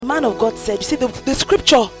man of God said, you see, the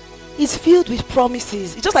scripture is filled with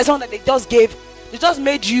promises. It's just like something that they just gave. They just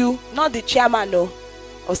made you not the chairman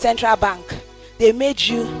of Central Bank. They made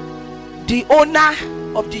you the owner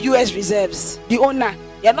of the US reserves. The owner.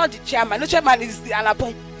 You're not the chairman. No chairman is an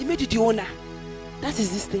appointment. He made you the owner. That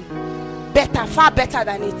is this thing. Better, far better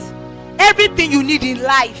than it. Everything you need in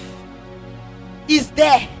life is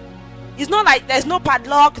there. It's not like there's no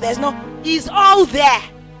padlock, it's all there.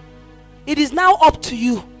 It is now up to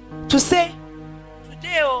you to say,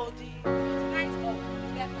 today the 29th of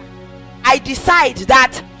November, I decide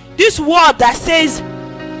that this word that says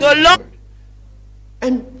the Lord,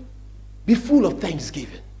 and be full of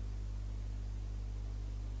thanksgiving.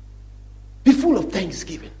 Be full of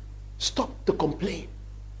thanksgiving. Stop to complain.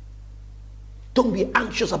 Don't be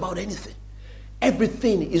anxious about anything.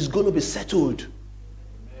 Everything is going to be settled.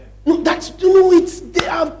 No, it's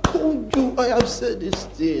there. I've told you, I have said this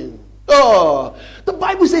thing. Oh, the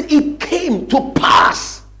Bible said it came to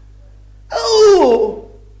pass. Oh,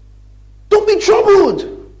 don't be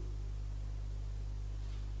troubled.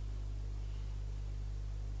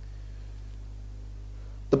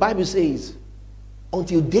 The Bible says,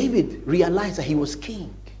 until David realized that he was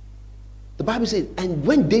king. The Bible says, and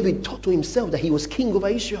when David thought to himself that he was king over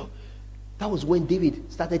Israel, that was when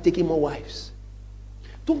David started taking more wives.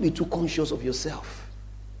 Don't be too conscious of yourself.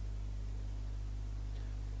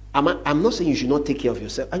 I'm not saying you should not take care of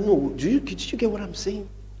yourself. I know. Did you get what I'm saying?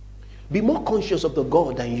 Be more conscious of the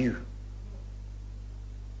God than you.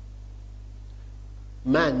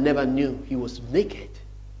 Man never knew he was naked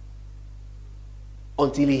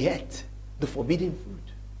until he ate the forbidden food.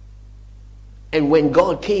 And when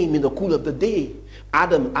God came in the cool of the day,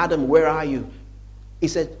 Adam, where are you? He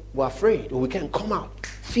said, we're afraid, or we can't come out.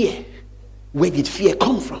 Fear. Where did fear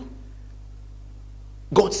come from?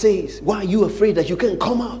 God says, why are you afraid that you can't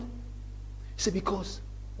come out? He said, because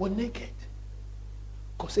we're naked.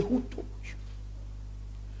 God said, who told you?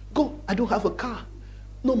 God, I don't have a car.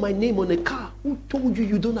 Not my name on a car. Who told you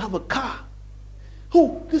you don't have a car?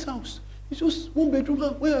 Oh, this house. It's just one bedroom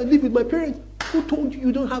house where I live with my parents. Who told you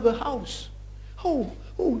you don't have a house? Oh,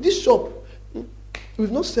 this shop.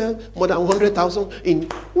 We've not sell more than 100,000 in.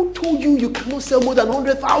 Who told you you cannot sell more than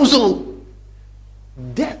 100,000?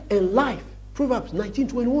 Death and life, Proverbs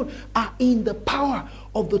 19:21, are in the power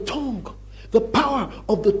of the tongue. The power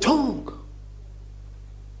of the tongue.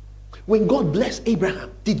 When God blessed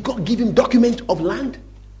Abraham, did God give him document of land?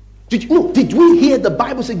 Did we hear the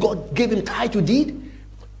Bible say God gave him title deed?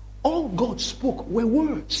 All God spoke were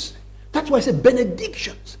words. That's why I said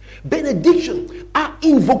benedictions. Benediction are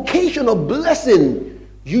invocation of blessing,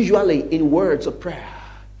 usually in words of prayer.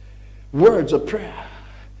 Words of prayer.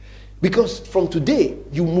 Because from today,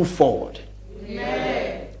 you move forward.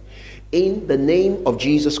 Amen. In the name of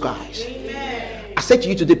Jesus Christ. Amen. I said to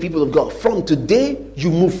you today, people of God, from today, you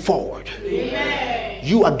move forward. Amen.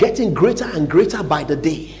 You are getting greater and greater by the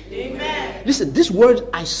day. Amen. Listen, these words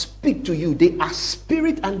I speak to you, they are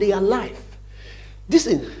spirit and they are life.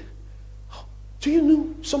 Listen, do you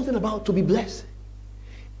know something about to be blessed?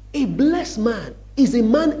 A blessed man is a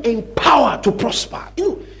man empowered to prosper.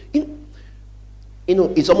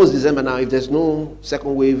 It's almost December now. If there's no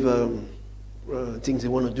second wave things they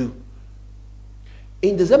want to do.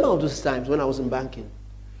 In December of those times when I was in banking,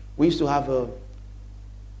 we used to have a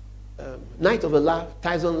night of a laugh,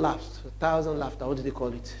 thousand laughter. What do they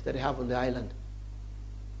call it? That they have on the island.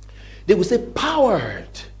 They would say powered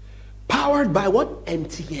by what?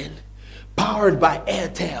 MTN. Powered by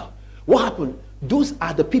Airtel. What happened? Those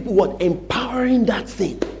are the people who are empowering that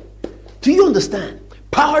thing. Do you understand?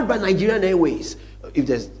 Powered by Nigerian Airways. If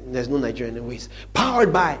there's no Nigerian Airways.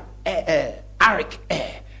 Powered by Arik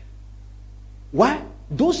Air. Why?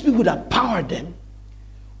 Those people that powered them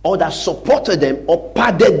or that supported them or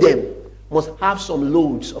padded them must have some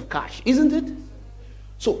loads of cash. Isn't it?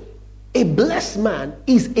 So a blessed man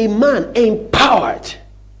is a man empowered.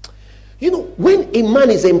 When a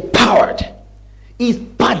man is empowered, he's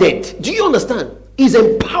padded. Do you understand? He's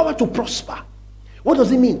empowered to prosper. What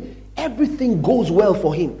does it mean? Everything goes well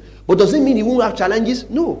for him. But does it mean he won't have challenges?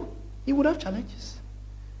 No. He would have challenges.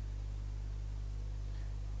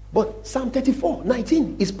 But Psalm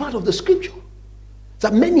 34:19 is part of the scripture.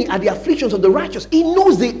 That many are the afflictions of the righteous. He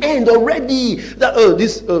knows the end already. That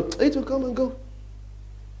it will come and go.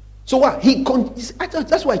 So what?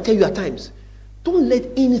 That's why I tell you at times, don't let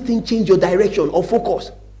anything change your direction or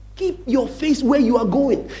focus. Keep your face where you are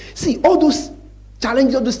going. See, all those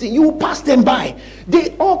challenges, all those things, you will pass them by.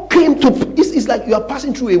 They all came to, it's like you are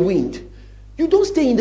passing through a wind. You don't stay in the